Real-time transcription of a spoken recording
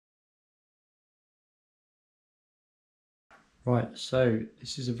Right, so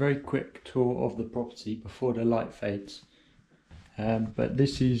this is a very quick tour of the property before the light fades. But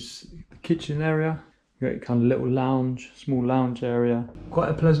this is the kitchen area. You've got a kind of little lounge, small lounge area. Quite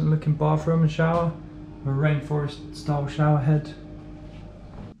a pleasant looking bathroom and shower. A rainforest style shower head.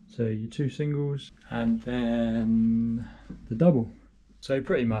 So your two singles and then the double. So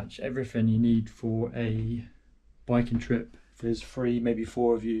pretty much everything you need for a biking trip. If there's 3, maybe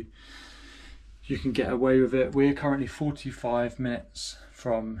 4 of you, you can get away with it. We're currently 45 minutes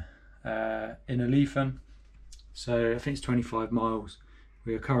from Innerleithen, so I think it's 25 miles.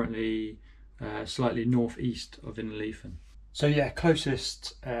 We are currently slightly northeast of Innerleithen. So yeah,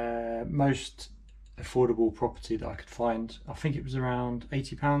 closest, most affordable property that I could find. I think it was around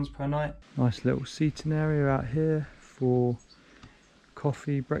 £80 per night. Nice little seating area out here for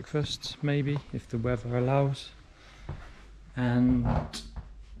coffee, breakfast, maybe if the weather allows. And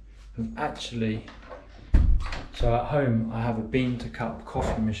actually, so at home I have a bean to cup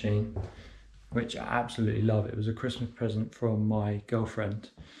coffee machine, which I absolutely love. It was a Christmas present from my girlfriend,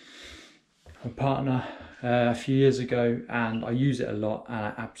 my partner, a few years ago, and I use it a lot and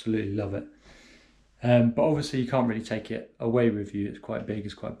I absolutely love it. But obviously you can't really take it away with you. It's quite big,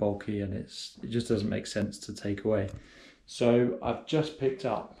 it's quite bulky, and it just doesn't make sense to take away. So I've just picked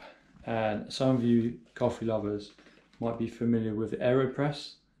up, and some of you coffee lovers might be familiar with the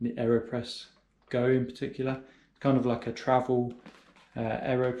AeroPress, the AeroPress Go in particular. It's kind of like a travel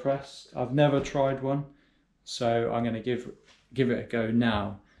AeroPress. I've never tried one, so I'm going to give it a go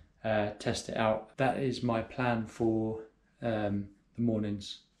now, test it out. That is my plan for the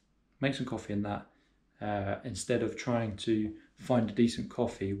mornings. Make some coffee in that instead of trying to find a decent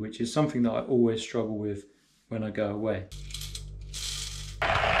coffee, which is something that I always struggle with when I go away.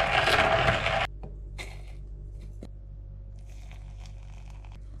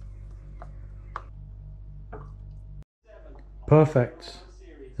 Perfect.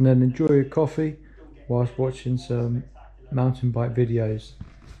 And then enjoy your coffee whilst watching some mountain bike videos.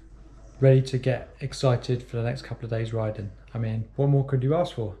 Ready to get excited for the next couple of days riding. I mean, what more could you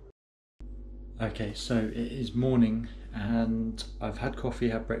ask for? Okay, so it is morning and I've had coffee,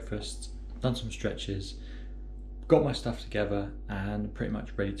 had breakfast, done some stretches, got my stuff together and pretty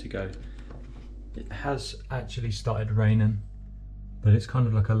much ready to go. It has actually started raining, but it's kind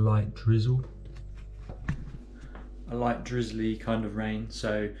of like a light drizzle. A light drizzly kind of rain,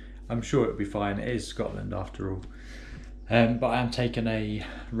 so I'm sure it'll be fine. It is Scotland after all. But I am taking a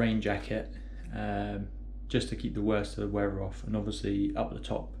rain jacket just to keep the worst of the weather off, and obviously up the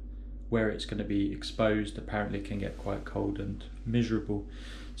top where it's going to be exposed apparently can get quite cold and miserable.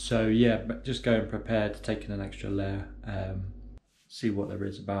 So yeah, but just going prepared, taking an extra layer, see what there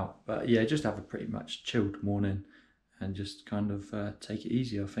is about. But yeah, just have a pretty much chilled morning and just kind of take it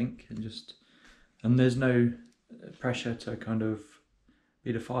easy, I think, and there's no pressure to kind of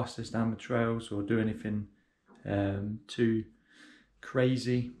be the fastest down the trails or do anything too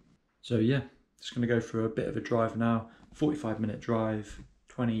crazy. So yeah, just going to go for a bit of a drive now, 45-minute drive,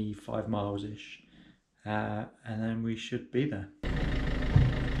 25 miles ish, and then we should be there.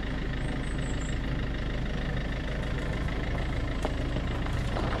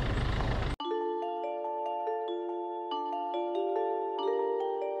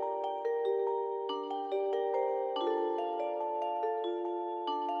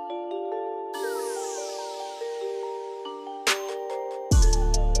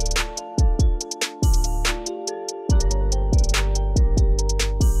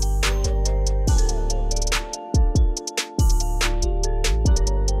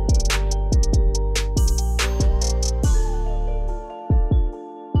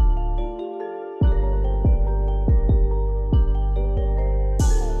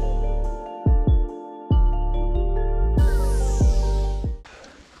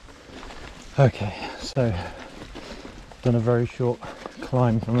 Okay, so done a very short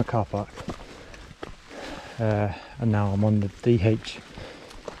climb from the car park, and now I'm on the DH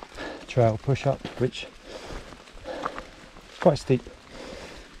trail push-up, which is quite steep.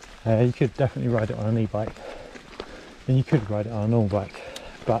 You could definitely ride it on an e-bike, and you could ride it on a normal bike,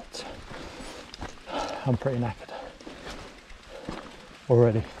 but I'm pretty knackered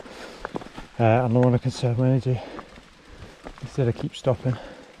already, and I want to conserve my energy instead of keep stopping.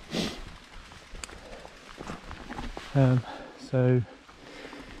 So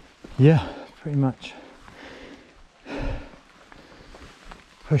yeah, pretty much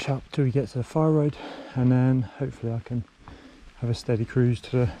push up till we get to the fire road, and then hopefully I can have a steady cruise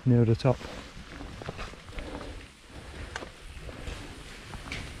to near the top.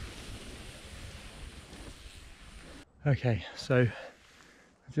 Okay, so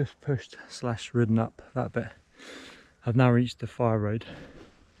I've just pushed / ridden up that bit, I've now reached the fire road,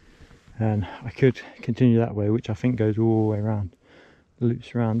 and I could continue that way, which I think goes all the way around,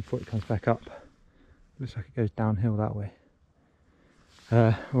 loops around before it comes back up. Looks like it goes downhill that way.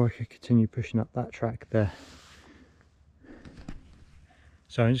 Or I could continue pushing up that track there.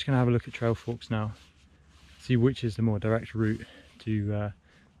 So I'm just going to have a look at trail forks now, see which is the more direct route to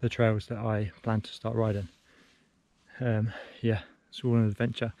the trails that I plan to start riding. Yeah, it's all an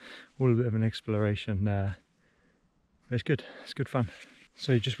adventure, all a bit of an exploration. But it's good fun.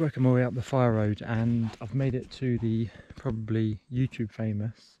 So just working my way up the fire road, and I've made it to the probably YouTube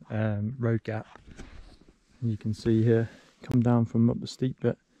famous road gap. And you can see here, come down from up the steep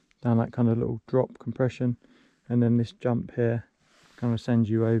bit, down that kind of little drop compression, and then this jump here kind of sends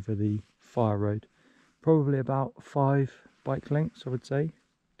you over the fire road. Probably about 5 bike lengths, I would say,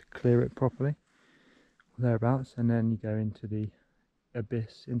 to clear it properly, thereabouts, and then you go into the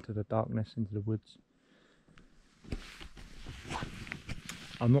abyss, into the darkness, into the woods.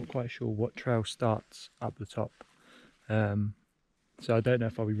 I'm not quite sure what trail starts up the top, so I don't know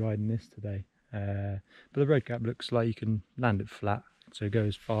if I'll be riding this today, but the road gap looks like you can land it flat, so go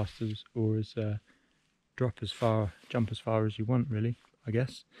as fast as, or as jump as far as you want, really, I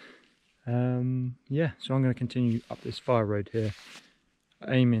guess. Yeah, so I'm going to continue up this fire road here,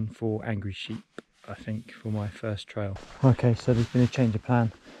 aiming for Angry Sheep, I think, for my first trail. Okay, so there's been a change of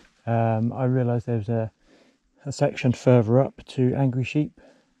plan. I realised there's a section further up to Angry Sheep,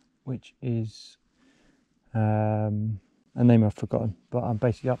 which is a name I've forgotten, but I'm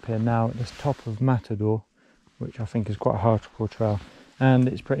basically up here now at this top of Matador, which I think is quite a hardcore trail, and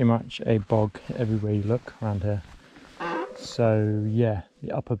it's pretty much a bog everywhere you look around here. So yeah,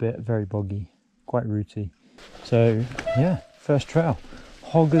 the upper bit very boggy, quite rooty. So yeah, first trail,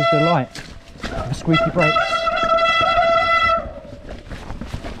 Hogger's Delight, the squeaky brakes.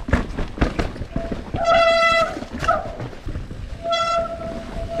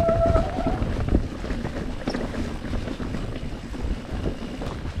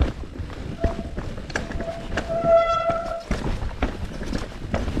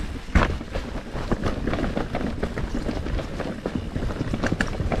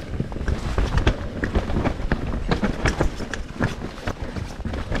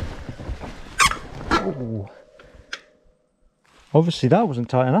 Obviously that wasn't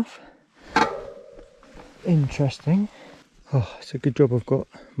tight enough. Interesting. Oh, it's a good job I've got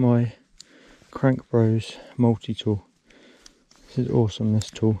my Crank Bros multi-tool. This is awesome,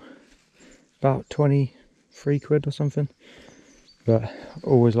 this tool. About 23 quid or something. But I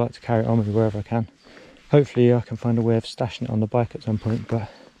always like to carry it on with me wherever I can. Hopefully I can find a way of stashing it on the bike at some point, but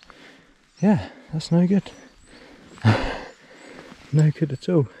yeah, that's no good. No good at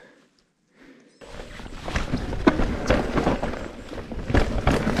all.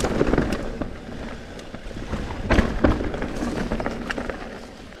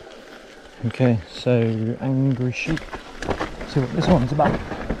 Okay, so Angry Sheep. See what this one's about.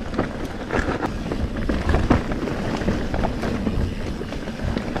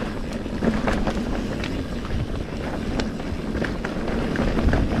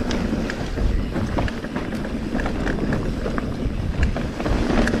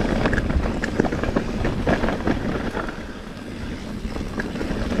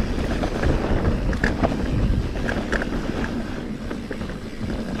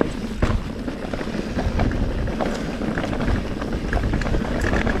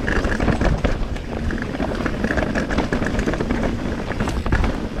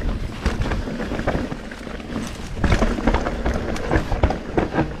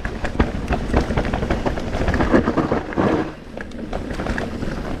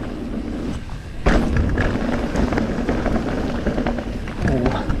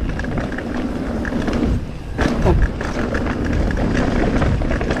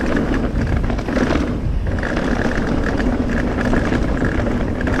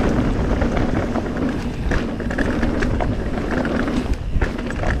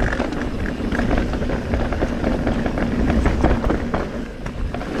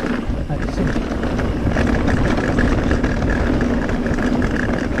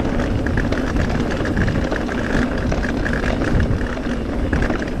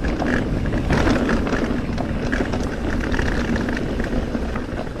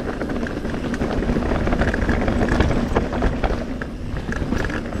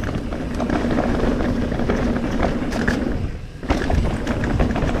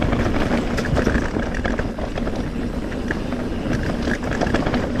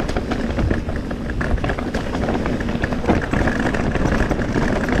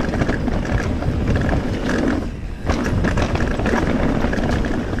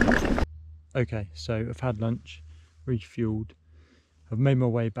 Okay, so I've had lunch, refueled. I've made my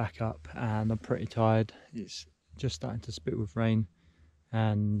way back up and I'm pretty tired. It's just starting to spit with rain,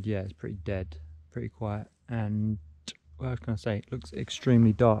 and yeah, it's pretty dead, pretty quiet, and what I was going to say, it looks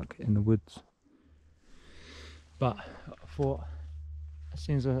extremely dark in the woods. But I thought, as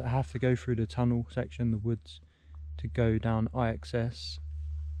soon as I have to go through the tunnel section, the woods, to go down IXS,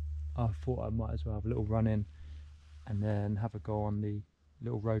 I thought I might as well have a little run in and then have a go on the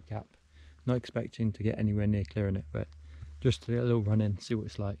little road cap. Not expecting to get anywhere near clearing it, but just to get a little run in, see what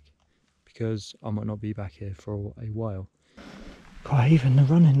it's like, because I might not be back here for a while. God, even the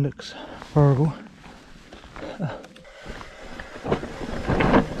running looks horrible.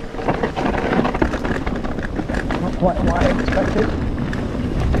 Not quite what I expected.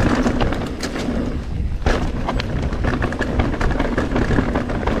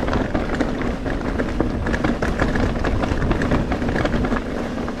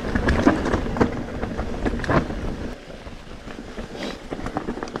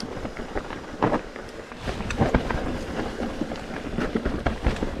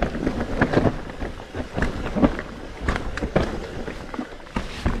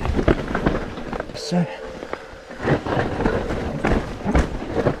 So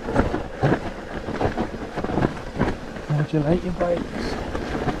modulate your brakes.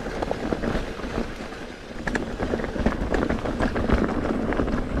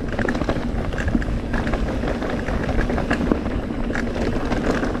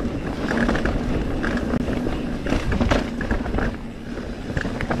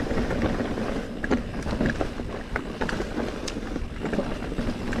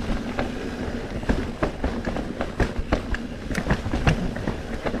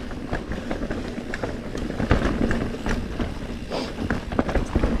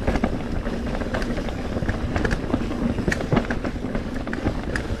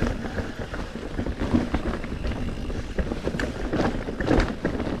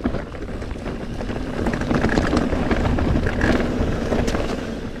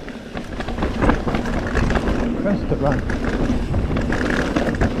 To run.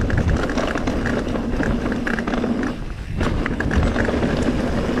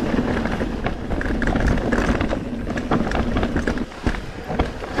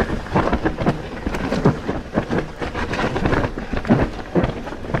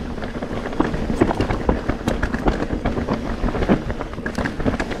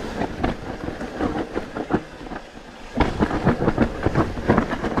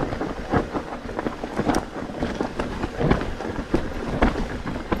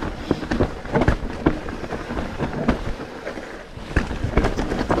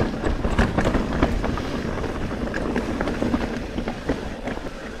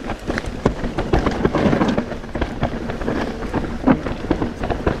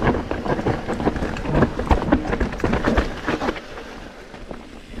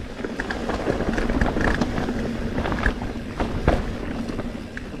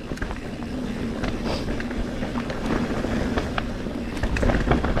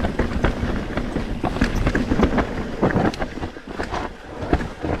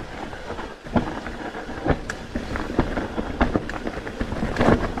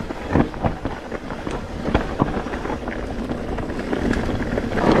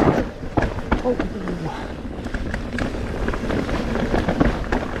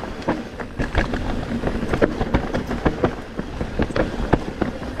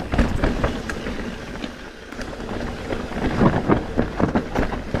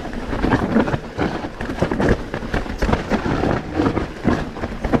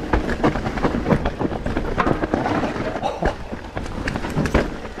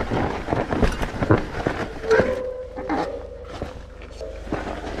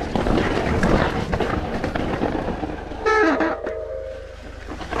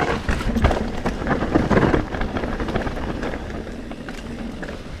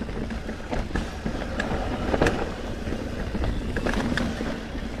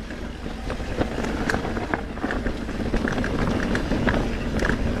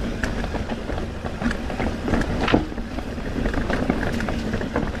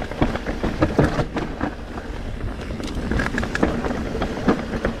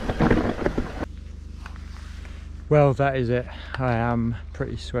 Well, that is it. I am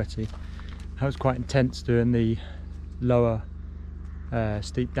pretty sweaty. That was quite intense doing the lower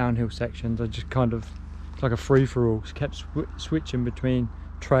steep downhill sections. I just kind of, it's like a free-for-all, kept switching between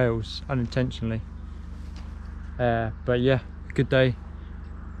trails unintentionally. But yeah, good day.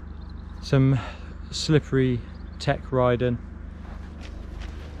 Some slippery tech riding.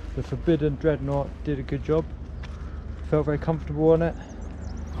 The Forbidden Dreadnought did a good job. Felt very comfortable on it.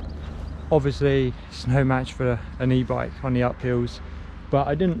 Obviously it's no match for an e-bike on the uphills, but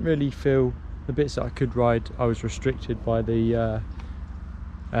I didn't really feel the bits that I could ride, I was restricted by the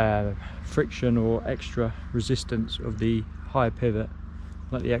friction or extra resistance of the higher pivot,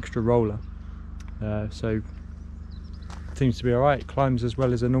 like the extra roller. So it seems to be alright. It climbs as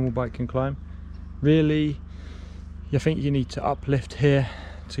well as a normal bike can climb. Really, I think you need to uplift here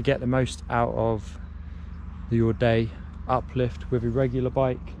to get the most out of your day. Uplift with a regular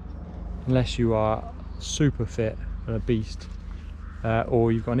bike, unless you are super fit and a beast,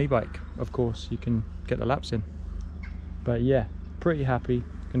 or you've got an e-bike, of course you can get the laps in. But yeah, pretty happy.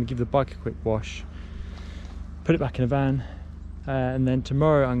 Going to give the bike a quick wash, put it back in the van, and then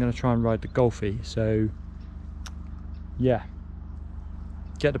tomorrow I'm going to try and ride the Golfie. So yeah,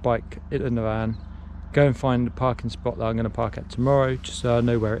 get the bike in the van, go and find the parking spot that I'm going to park at tomorrow, just so I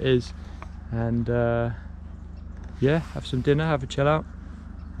know where it is, and yeah, have some dinner, have a chill out,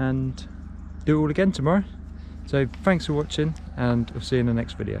 and do it all again tomorrow. So thanks for watching, and I'll see you in the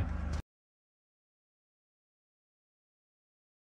next video.